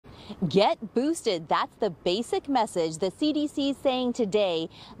Get boosted. That's the basic message the CDC is saying today,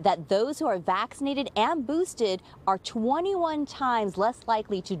 that those who are vaccinated and boosted are 21 times less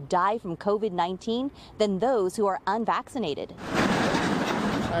likely to die from COVID-19 than those who are unvaccinated.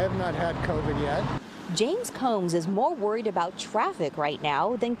 I have not had COVID yet. James Combs is more worried about traffic right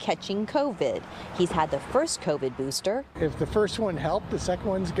now than catching COVID. He's had the first COVID booster. If the first one helped, the second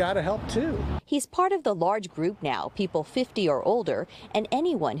one's got to help too. He's part of the large group now, people 50 or older, and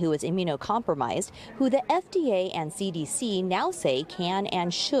anyone who is immunocompromised, who the FDA and CDC now say can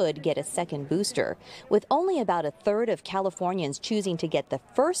and should get a second booster. With only about a third of Californians choosing to get the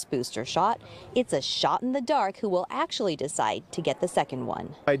first booster shot, it's a shot in the dark who will actually decide to get the second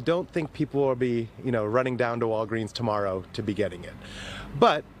one. I don't think people will be, running down to Walgreens tomorrow to be getting it.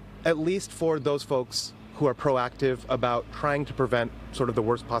 But at least for those folks who are proactive about trying to prevent sort of the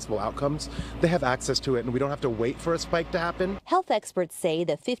worst possible outcomes, they have access to it and we don't have to wait for a spike to happen. Health experts say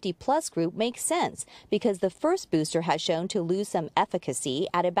the 50-plus group makes sense because the first booster has shown to lose some efficacy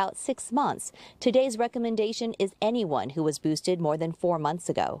at about 6 months. Today's recommendation is anyone who was boosted more than 4 months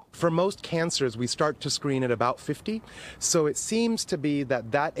ago. For most cancers, we start to screen at about 50. So it seems to be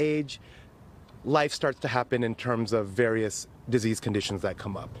that age, life starts to happen in terms of various disease conditions that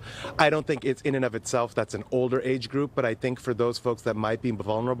come up. I don't think it's in and of itself that's an older age group, but I think for those folks that might be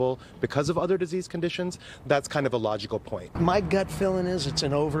vulnerable because of other disease conditions, that's kind of a logical point. My gut feeling is it's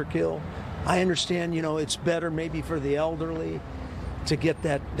an overkill. I understand, it's better maybe for the elderly to get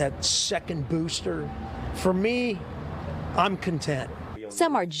that second booster. For me, I'm content.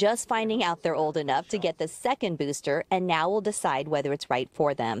 Some are just finding out they're old enough to get the second booster and now will decide whether it's right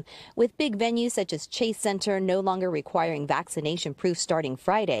for them. With big venues such as Chase Center no longer requiring vaccination proof starting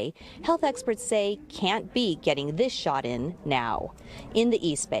Friday, health experts say can't beat getting this shot in now. In the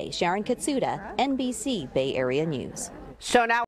East Bay, Sharon Katsuda, NBC Bay Area News. So now